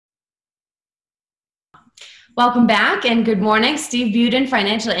Welcome back and good morning. Steve Budin,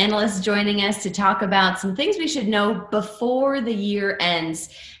 financial analyst, joining us to talk about some things we should know before the year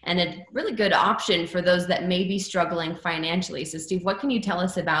ends and a really good option for those that may be struggling financially. So Steve, what can you tell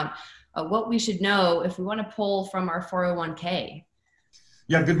us about what we should know if we want to pull from our 401k?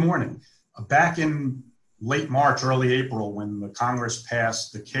 Yeah, good morning. Back in late March, early April, when the Congress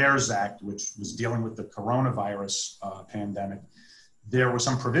passed the CARES Act, which was dealing with the coronavirus pandemic, there were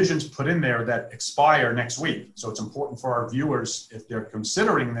some provisions put in there that expire next week. So it's important for our viewers, if they're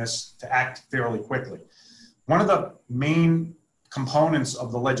considering this, to act fairly quickly. One of the main components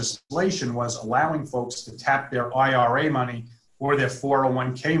of the legislation was allowing folks to tap their IRA money or their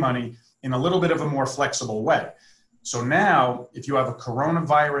 401k money in a little bit of a more flexible way. So now, if you have a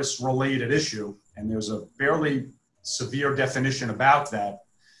coronavirus-related issue, and there's a fairly severe definition about that,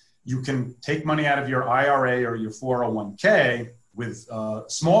 you can take money out of your IRA or your 401k with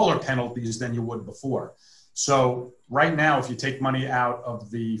smaller penalties than you would before. So right now, if you take money out of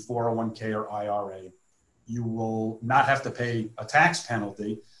the 401k or IRA, you will not have to pay a tax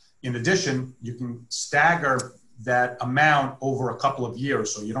penalty. In addition, you can stagger that amount over a couple of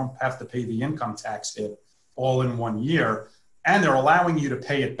years, so you don't have to pay the income tax hit all in 1 year. And they're allowing you to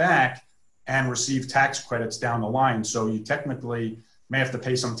pay it back and receive tax credits down the line. So you technically may have to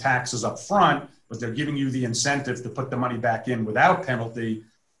pay some taxes up front, but they're giving you the incentive to put the money back in without penalty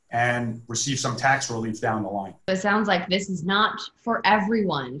and receive some tax relief down the line. It sounds like this is not for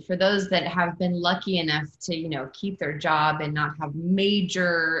everyone. For those that have been lucky enough to, keep their job and not have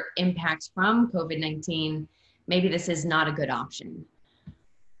major impacts from COVID-19, maybe this is not a good option.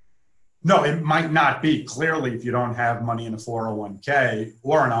 No, it might not be. Clearly, if you don't have money in a 401k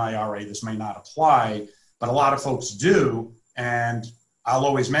or an IRA, this may not apply, but a lot of folks do. And I'll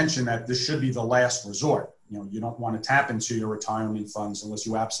always mention that this should be the last resort. You don't want to tap into your retirement funds unless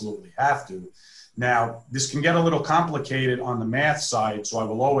you absolutely have to. Now, this can get a little complicated on the math side, so I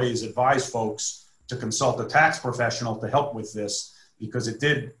will always advise folks to consult a tax professional to help with this, because it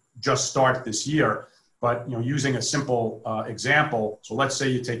did just start this year. But using a simple example, so let's say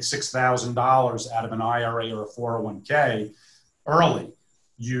you take $6,000 out of an IRA or a 401k early,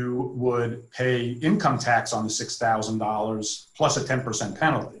 you would pay income tax on the $6,000 plus a 10%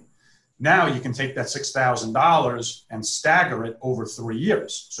 penalty. Now you can take that $6,000 and stagger it over 3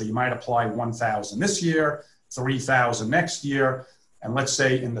 years. So you might apply $1,000 this year, $3,000 next year, and let's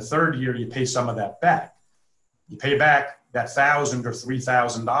say in the third year you pay some of that back. You pay back that $1,000 or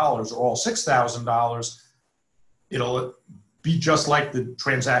 $3,000 or all $6,000, it'll be just like the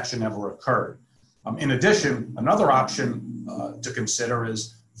transaction never occurred. In addition, another option to consider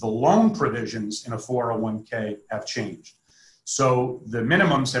is the loan provisions in a 401k have changed. So the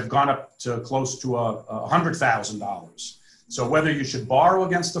minimums have gone up to close to $100,000. So whether you should borrow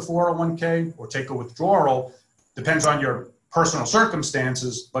against the 401k or take a withdrawal depends on your personal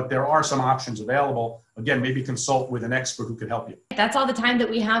circumstances, but there are some options available. Again, maybe consult with an expert who could help you. That's all the time that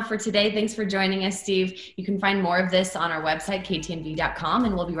we have for today. Thanks for joining us, Steve. You can find more of this on our website, ktnv.com,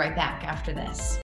 and we'll be right back after this.